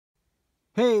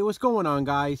Hey, what's going on,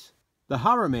 guys?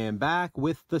 TheHORRORman back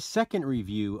with the second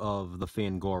review of the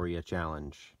Fangoria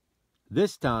challenge.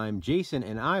 This time, Jason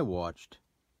and I watched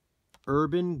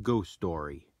Urban Ghost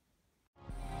Story.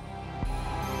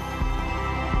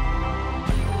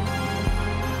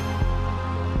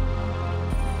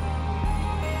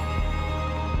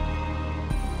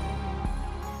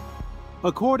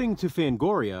 According to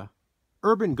Fangoria,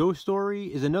 Urban Ghost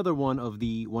Story is another one of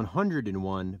the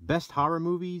 101 best horror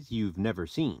movies you've never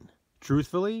seen.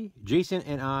 Truthfully, Jason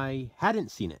and I hadn't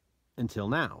seen it until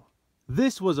now.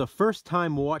 This was a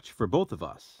first-time watch for both of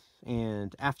us,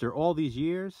 and after all these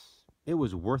years, it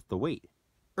was worth the wait.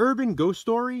 Urban Ghost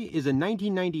Story is a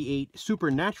 1998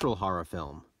 supernatural horror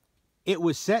film. It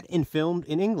was set and filmed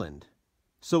in England,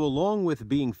 so along with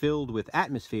being filled with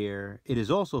atmosphere, it is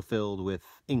also filled with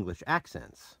English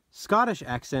accents. Scottish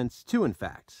accents too, in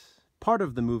fact. Part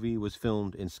of the movie was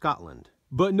filmed in Scotland.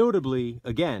 But notably,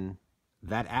 again,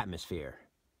 that atmosphere.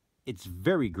 It's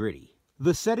very gritty.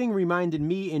 The setting reminded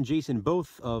me and Jason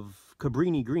both of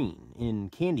Cabrini Green in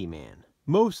Candyman.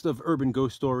 Most of Urban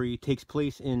Ghost Story takes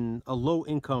place in a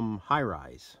low-income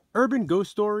high-rise. Urban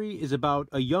Ghost Story is about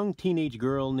a young teenage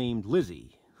girl named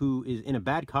Lizzie, who is in a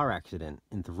bad car accident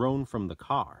and thrown from the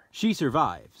car. She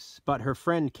survives, but her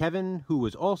friend Kevin, who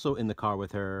was also in the car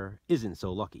with her, isn't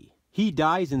so lucky. He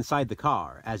dies inside the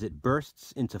car as it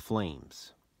bursts into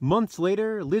flames. Months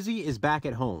later, Lizzie is back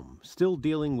at home, still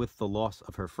dealing with the loss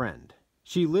of her friend.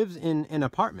 She lives in an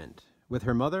apartment with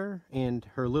her mother and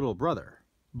her little brother.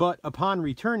 But upon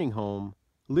returning home,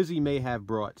 Lizzie may have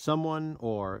brought someone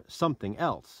or something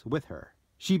else with her.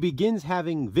 She begins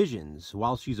having visions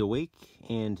while she's awake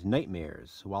and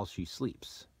nightmares while she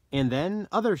sleeps. And then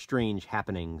other strange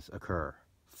happenings occur.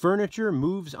 Furniture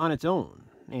moves on its own,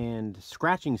 and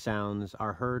scratching sounds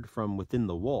are heard from within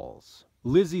the walls.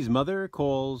 Lizzie's mother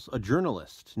calls a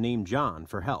journalist named John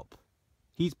for help.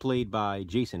 He's played by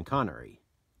Jason Connery,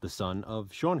 the son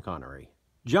of Sean Connery.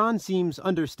 John seems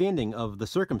understanding of the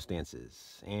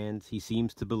circumstances, and he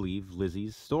seems to believe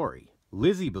Lizzie's story.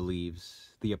 Lizzie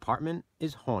believes the apartment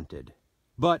is haunted.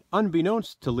 But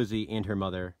unbeknownst to Lizzie and her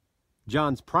mother,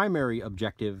 John's primary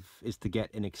objective is to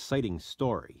get an exciting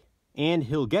story. And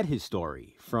he'll get his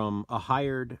story from a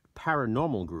hired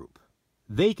paranormal group.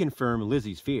 They confirm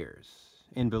Lizzie's fears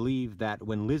and believe that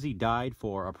when Lizzie died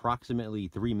for approximately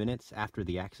 3 minutes after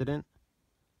the accident,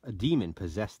 a demon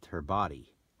possessed her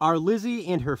body. Are Lizzie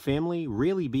and her family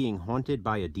really being haunted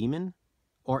by a demon?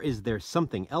 Or is there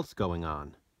something else going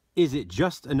on? Is it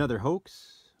just another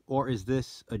hoax, or is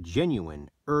this a genuine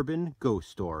urban ghost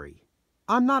story?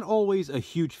 I'm not always a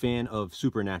huge fan of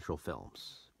supernatural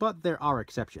films, but there are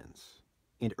exceptions,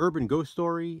 and Urban Ghost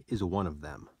Story is one of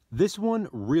them. This one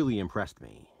really impressed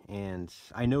me, and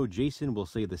I know Jason will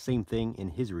say the same thing in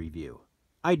his review.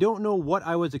 I don't know what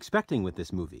I was expecting with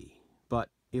this movie, but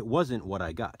it wasn't what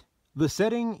I got. The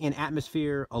setting and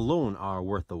atmosphere alone are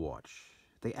worth the watch.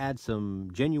 They add some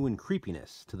genuine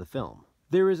creepiness to the film.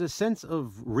 There is a sense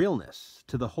of realness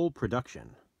to the whole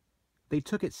production. They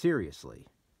took it seriously.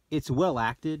 It's well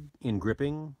acted and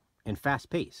gripping and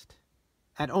fast-paced.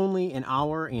 At only an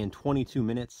hour and 22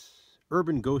 minutes,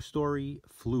 Urban Ghost Story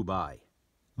flew by.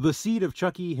 The Seed of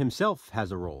Chucky himself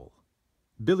has a role.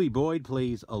 Billy Boyd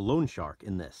plays a loan shark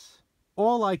in this.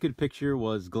 All I could picture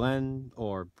was Glenn,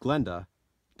 or Glenda,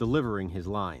 delivering his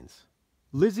lines.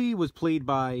 Lizzie was played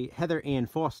by Heather Ann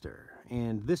Foster,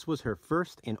 and this was her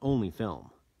first and only film.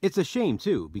 It's a shame,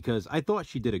 too, because I thought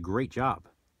she did a great job.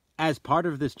 As part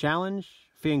of this challenge,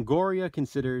 Fangoria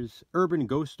considers Urban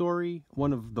Ghost Story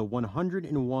one of the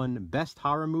 101 best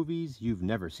horror movies you've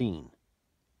never seen.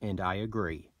 And I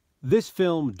agree. This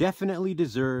film definitely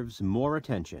deserves more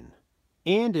attention.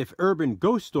 And if Urban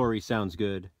Ghost Story sounds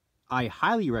good, I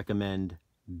highly recommend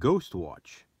Ghost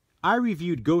Watch. I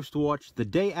reviewed Ghost Watch the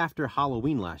day after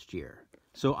Halloween last year,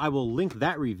 so I will link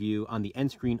that review on the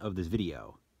end screen of this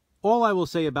video. All I will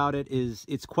say about it is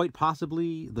it's quite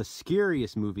possibly the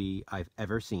scariest movie I've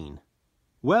ever seen.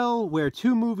 Well, we're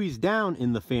 2 movies down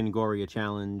in the Fangoria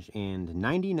challenge and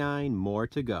 99 more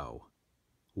to go.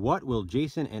 What will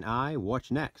Jason and I watch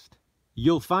next?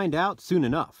 You'll find out soon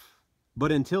enough.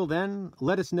 But until then,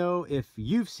 let us know if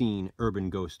you've seen Urban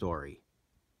Ghost Story.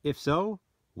 If so,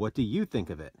 what do you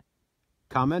think of it?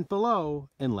 Comment below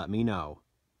and let me know.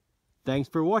 Thanks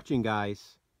for watching,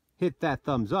 guys. Hit that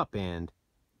thumbs up and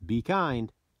be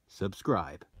kind.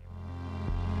 Subscribe.